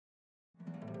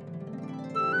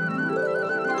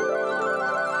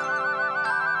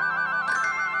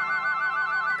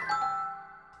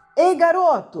Ei,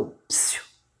 garoto! Psiu.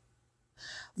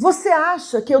 Você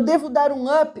acha que eu devo dar um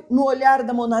up no olhar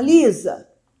da Mona Lisa?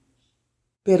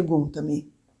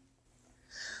 Pergunta-me.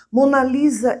 Mona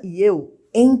Lisa e eu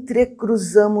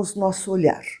entrecruzamos nosso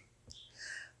olhar.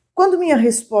 Quando minha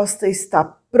resposta está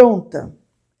pronta,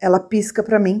 ela pisca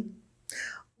para mim,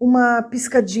 uma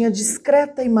piscadinha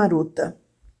discreta e maruta,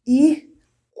 e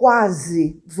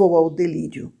quase vou ao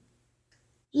delírio.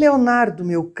 Leonardo,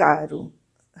 meu caro,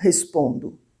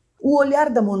 respondo, o olhar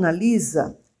da Mona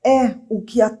Lisa é o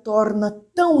que a torna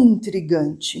tão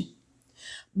intrigante.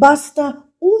 Basta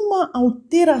uma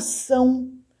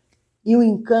alteração e o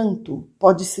encanto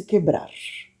pode se quebrar.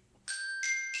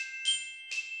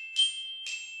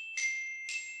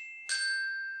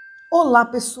 Olá,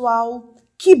 pessoal!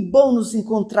 Que bom nos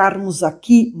encontrarmos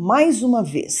aqui mais uma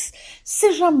vez.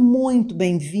 Seja muito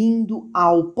bem-vindo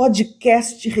ao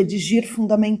podcast Redigir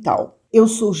Fundamental. Eu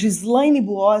sou Gislaine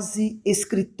Buozzi,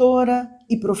 escritora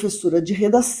e professora de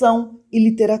redação e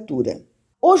literatura.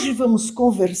 Hoje vamos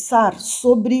conversar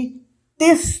sobre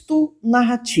texto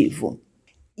narrativo.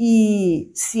 E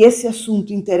se esse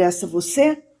assunto interessa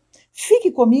você,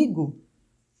 fique comigo.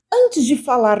 Antes de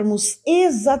falarmos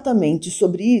exatamente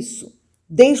sobre isso,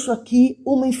 deixo aqui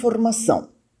uma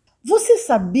informação. Você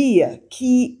sabia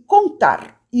que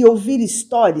contar e ouvir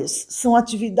histórias são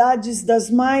atividades das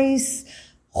mais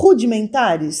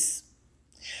rudimentares?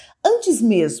 Antes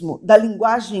mesmo da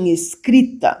linguagem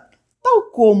escrita, tal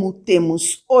como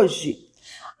temos hoje,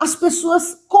 as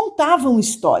pessoas contavam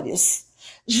histórias.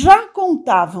 Já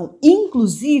contavam,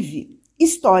 inclusive,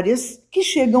 histórias que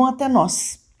chegam até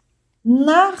nós.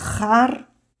 Narrar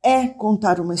é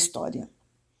contar uma história.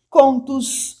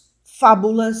 Contos,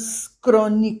 fábulas,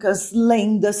 crônicas,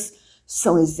 lendas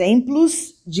são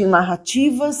exemplos de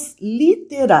narrativas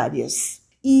literárias.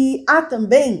 E há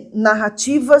também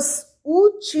narrativas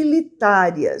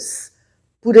utilitárias.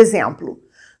 Por exemplo,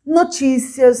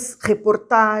 notícias,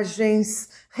 reportagens,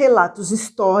 relatos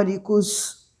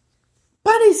históricos.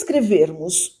 Para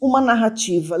escrevermos uma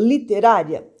narrativa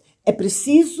literária, é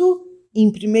preciso,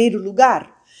 em primeiro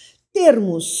lugar,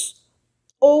 termos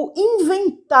ou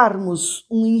inventarmos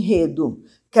um enredo,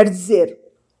 quer dizer,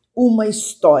 uma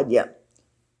história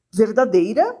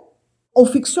verdadeira ou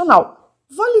ficcional,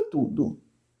 vale tudo.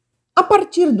 A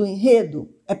partir do enredo,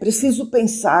 é preciso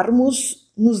pensarmos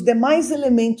nos demais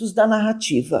elementos da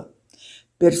narrativa: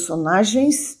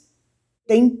 personagens,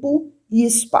 tempo e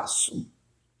espaço.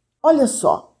 Olha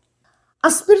só,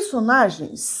 as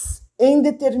personagens em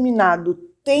determinado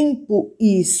tempo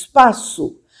e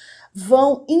espaço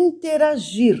vão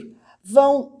interagir,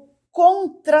 vão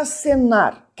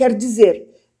contracenar, quer dizer,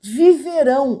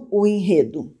 viverão o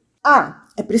enredo.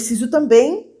 É preciso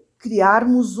também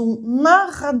criarmos um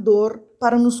narrador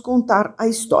para nos contar a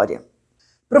história.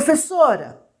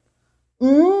 Professora,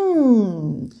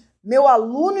 meu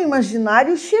aluno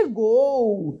imaginário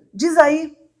chegou. Diz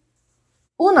aí.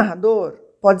 O narrador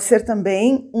pode ser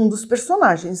também um dos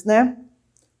personagens, né?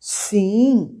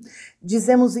 Sim,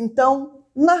 dizemos então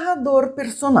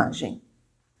narrador-personagem.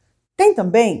 Tem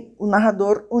também o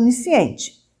narrador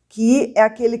onisciente, que é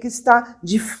aquele que está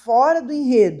de fora do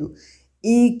enredo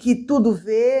e que tudo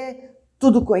vê,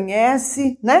 tudo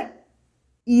conhece, né?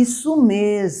 Isso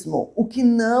mesmo, o que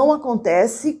não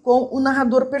acontece com o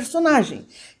narrador-personagem,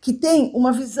 que tem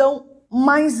uma visão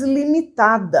mais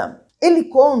limitada. Ele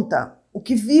conta o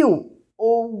que viu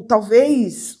ou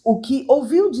talvez o que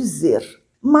ouviu dizer,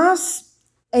 mas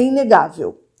é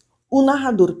inegável. O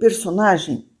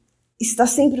narrador-personagem está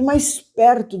sempre mais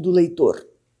perto do leitor.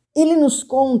 Ele nos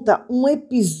conta um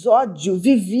episódio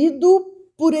vivido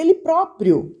por ele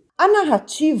próprio. A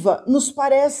narrativa nos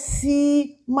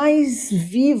parece mais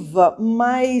viva,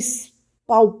 mais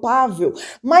palpável,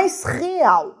 mais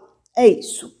real. É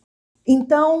isso.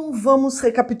 Então, vamos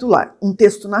recapitular. Um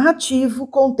texto narrativo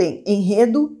contém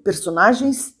enredo,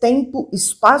 personagens, tempo,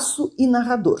 espaço e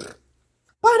narrador.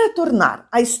 Para tornar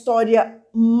a história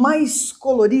mais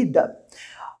colorida,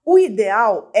 o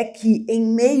ideal é que, em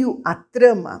meio à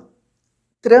trama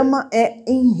é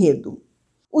enredo,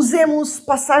 usemos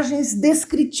passagens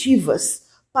descritivas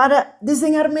para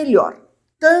desenhar melhor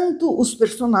tanto os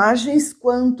personagens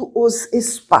quanto os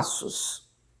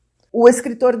espaços. O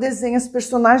escritor desenha as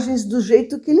personagens do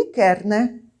jeito que ele quer,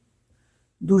 né?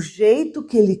 Do jeito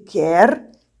que ele quer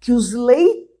que os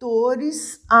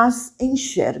leitores as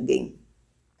enxerguem.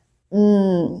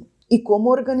 E como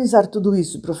organizar tudo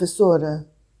isso, professora?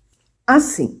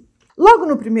 Assim, logo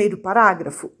no primeiro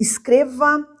parágrafo,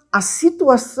 escreva a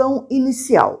situação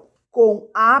inicial, com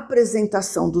a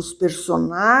apresentação dos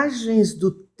personagens,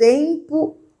 do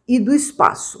tempo e do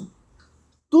espaço.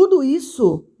 Tudo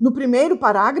isso no primeiro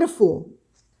parágrafo?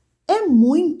 É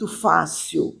muito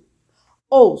fácil.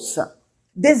 Ouça,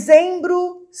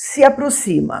 dezembro se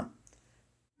aproxima.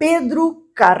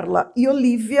 Pedro, Carla e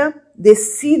Olívia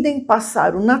decidem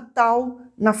passar o Natal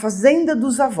na fazenda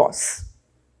dos avós.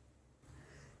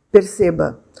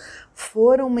 Perceba,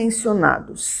 foram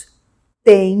mencionados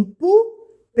tempo,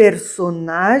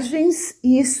 personagens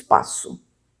e espaço.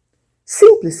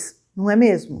 Simples, não é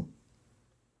mesmo?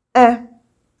 É,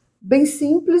 bem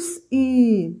simples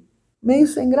e meio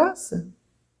sem graça.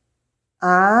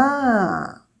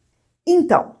 Ah,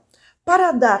 então,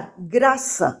 para dar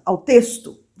graça ao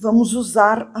texto, vamos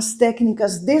usar as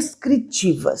técnicas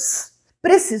descritivas.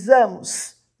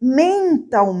 Precisamos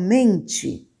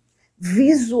mentalmente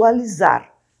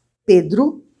visualizar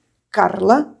Pedro,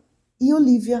 Carla e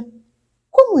Olívia.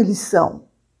 Como eles são?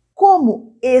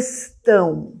 Como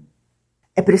estão?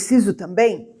 É preciso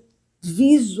também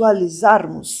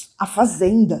visualizarmos a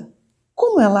fazenda.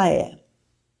 Como ela é?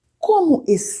 Como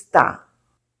está?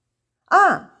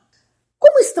 Ah,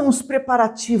 como estão os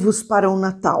preparativos para o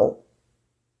Natal?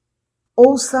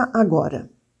 Ouça agora.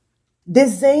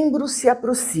 Dezembro se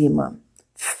aproxima.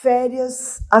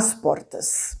 Férias às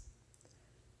portas.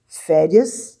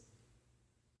 Férias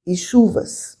e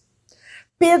chuvas.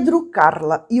 Pedro,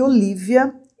 Carla e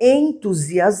Olívia,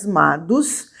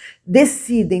 entusiasmados,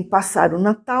 decidem passar o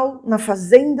Natal na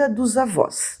fazenda dos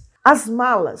avós. As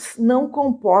malas não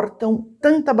comportam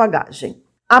tanta bagagem.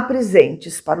 Há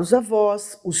presentes para os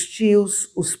avós, os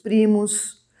tios, os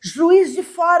primos. Juiz de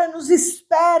Fora nos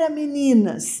espera,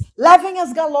 meninas. Levem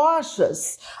as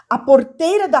galochas. A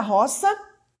porteira da roça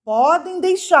podem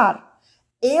deixar.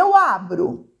 Eu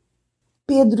abro.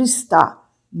 Pedro está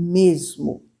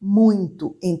mesmo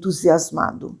muito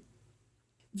entusiasmado.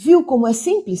 Viu como é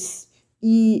simples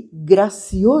e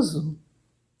gracioso?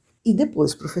 E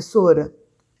depois, professora?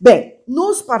 Bem,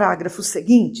 nos parágrafos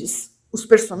seguintes, os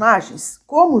personagens,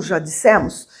 como já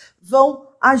dissemos, vão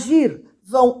agir,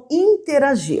 vão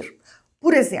interagir.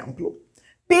 Por exemplo,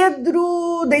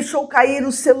 Pedro deixou cair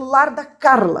o celular da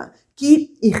Carla,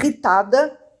 que,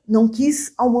 irritada, não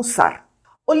quis almoçar.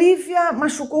 Olívia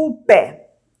machucou o pé.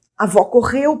 A avó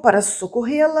correu para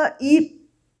socorrê-la e,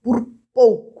 por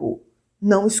pouco,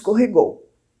 não escorregou.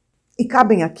 E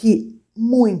cabem aqui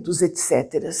muitos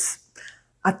etcéteras,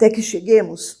 até que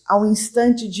cheguemos ao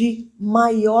instante de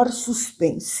maior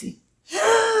suspense.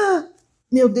 Ah,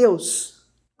 meu Deus,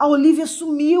 a Olívia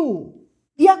sumiu!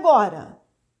 E agora?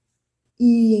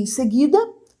 E em seguida,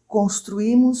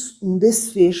 construímos um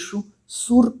desfecho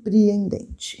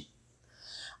surpreendente.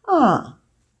 Ah,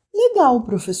 legal,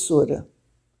 professora.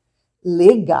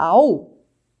 Legal?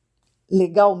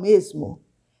 Legal mesmo?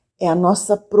 É a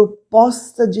nossa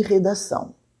proposta de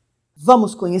redação.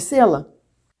 Vamos conhecê-la?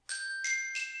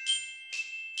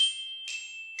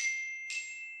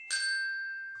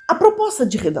 A proposta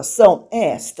de redação é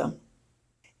esta.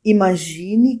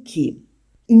 Imagine que,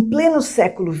 em pleno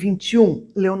século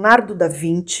XXI, Leonardo da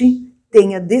Vinci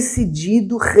tenha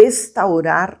decidido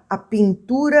restaurar a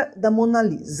pintura da Mona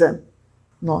Lisa.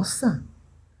 Nossa,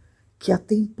 que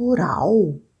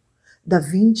atemporal! Da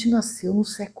Vinci nasceu no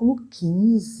século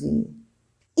XV.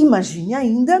 Imagine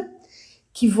ainda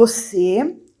que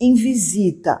você, em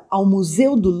visita ao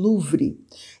Museu do Louvre,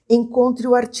 encontre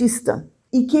o artista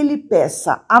e que ele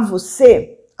peça a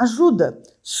você ajuda,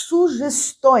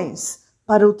 sugestões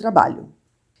para o trabalho.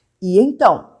 E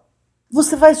então,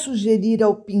 você vai sugerir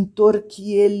ao pintor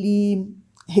que ele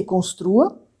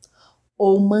reconstrua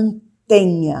ou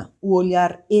mantenha o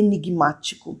olhar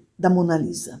enigmático da Mona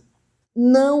Lisa?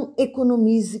 Não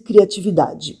economize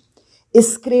criatividade.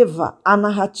 Escreva a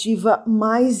narrativa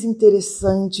mais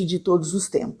interessante de todos os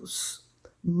tempos.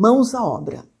 Mãos à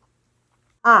obra.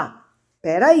 Ah,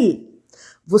 peraí.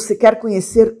 Você quer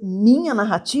conhecer minha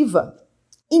narrativa?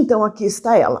 Então aqui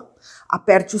está ela.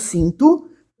 Aperte o cinto,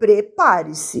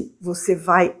 prepare-se. Você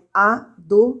vai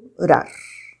adorar.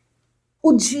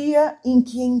 O dia em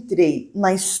que entrei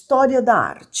na história da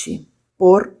arte,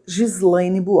 por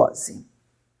Ghislaine Buozzi.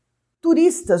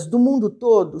 Turistas do mundo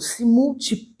todo se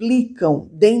multiplicam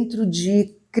dentro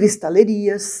de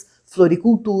cristalerias,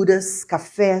 floriculturas,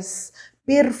 cafés,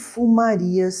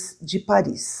 perfumarias de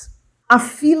Paris. A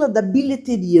fila da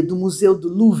bilheteria do Museu do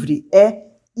Louvre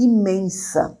é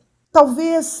imensa.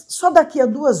 Talvez só daqui a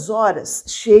 2 horas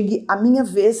chegue a minha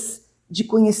vez de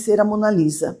conhecer a Mona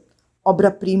Lisa,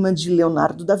 obra-prima de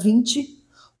Leonardo da Vinci,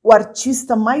 o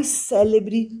artista mais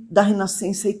célebre da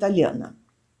Renascença italiana.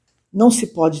 Não se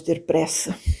pode ter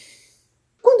pressa.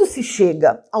 Quando se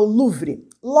chega ao Louvre,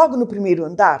 logo no primeiro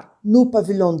andar, no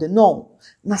Pavillon de Non,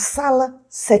 na sala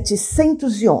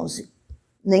 711,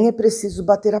 Nem é preciso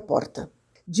bater a porta.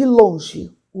 De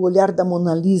longe, o olhar da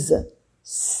Mona Lisa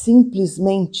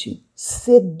simplesmente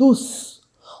seduz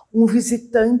um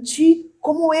visitante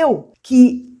como eu,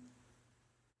 que,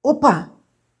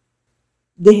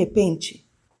 de repente,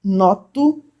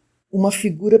 noto uma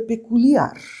figura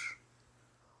peculiar.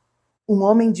 Um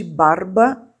homem de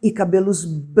barba e cabelos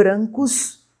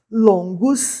brancos,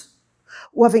 longos,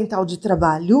 o avental de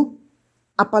trabalho,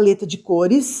 a paleta de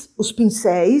cores, os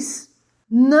pincéis.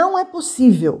 Não é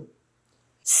possível.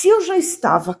 Se eu já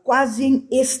estava quase em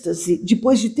êxtase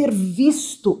depois de ter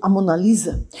visto a Mona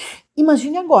Lisa,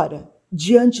 imagine agora,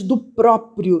 diante do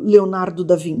próprio Leonardo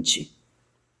da Vinci.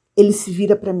 Ele se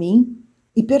vira para mim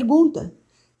e pergunta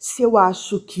se eu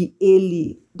acho que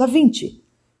ele, da Vinci,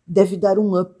 deve dar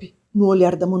um up no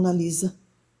olhar da Mona Lisa.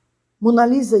 Mona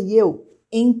Lisa e eu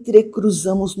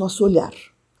entrecruzamos nosso olhar.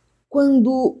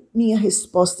 Quando minha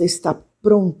resposta está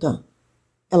pronta,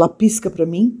 ela pisca para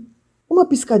mim, uma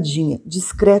piscadinha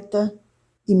discreta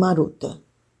e marota.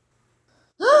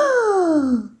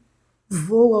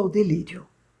 Vou ao delírio.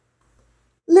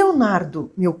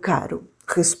 Leonardo, meu caro,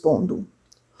 respondo.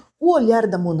 O olhar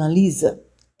da Mona Lisa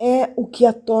é o que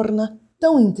a torna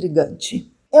tão intrigante.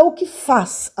 É o que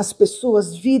faz as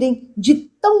pessoas virem de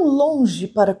tão longe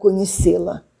para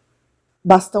conhecê-la.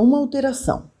 Basta uma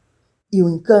alteração e o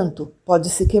encanto pode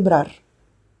se quebrar.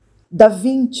 Da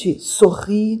Vinci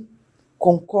sorri,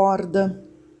 concorda.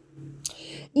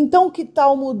 Então, que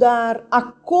tal mudar a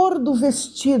cor do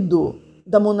vestido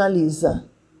da Mona Lisa?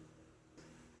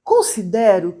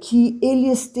 Considero que ele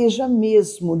esteja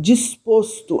mesmo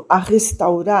disposto a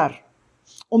restaurar,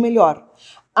 ou melhor,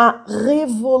 a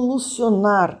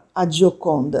revolucionar a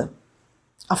Gioconda.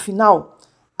 Afinal,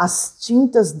 as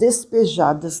tintas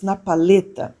despejadas na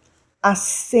paleta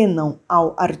acenam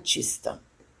ao artista.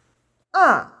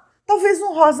 Talvez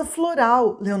um rosa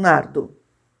floral, Leonardo.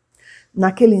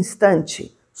 Naquele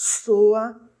instante,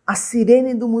 soa a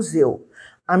sirene do museu,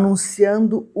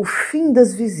 anunciando o fim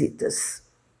das visitas.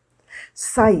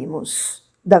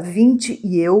 Saímos, Da Vinci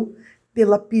e eu,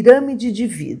 pela pirâmide de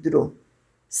vidro.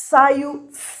 Saio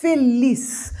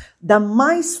feliz da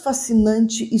mais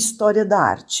fascinante história da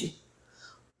arte.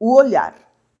 O olhar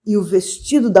e o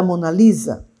vestido da Mona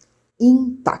Lisa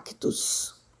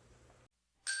intactos.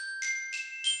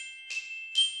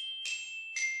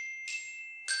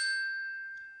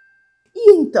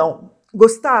 E então,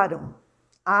 gostaram?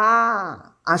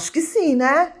 Acho que sim,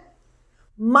 né?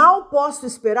 Mal posso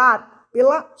esperar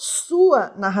pela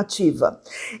sua narrativa.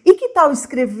 E que tal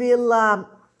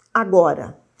escrevê-la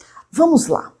agora? Vamos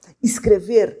lá.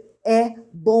 Escrever é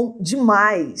bom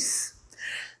demais.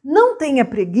 Não tenha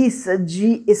preguiça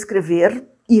de escrever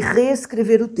e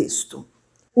reescrever o texto.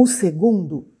 O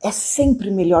segundo é sempre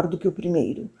melhor do que o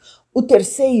primeiro. O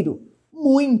terceiro,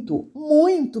 muito,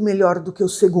 muito melhor do que o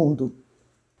segundo.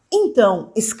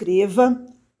 Então, escreva,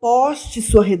 poste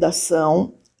sua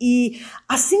redação e,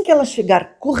 assim que ela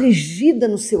chegar corrigida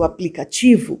no seu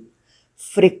aplicativo,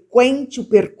 frequente o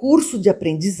percurso de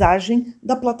aprendizagem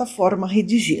da plataforma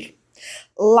Redigir.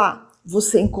 Lá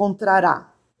você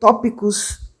encontrará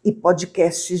tópicos e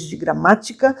podcasts de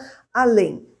gramática,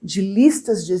 além de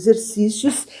listas de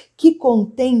exercícios que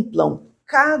contemplam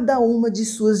cada uma de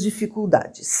suas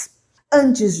dificuldades.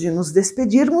 Antes de nos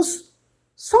despedirmos,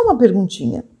 só uma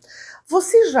perguntinha.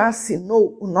 Você já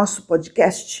assinou o nosso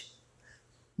podcast?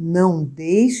 Não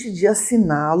deixe de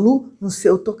assiná-lo no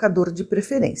seu tocador de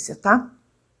preferência, tá?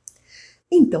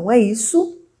 Então é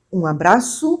isso, um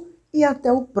abraço e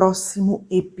até o próximo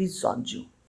episódio.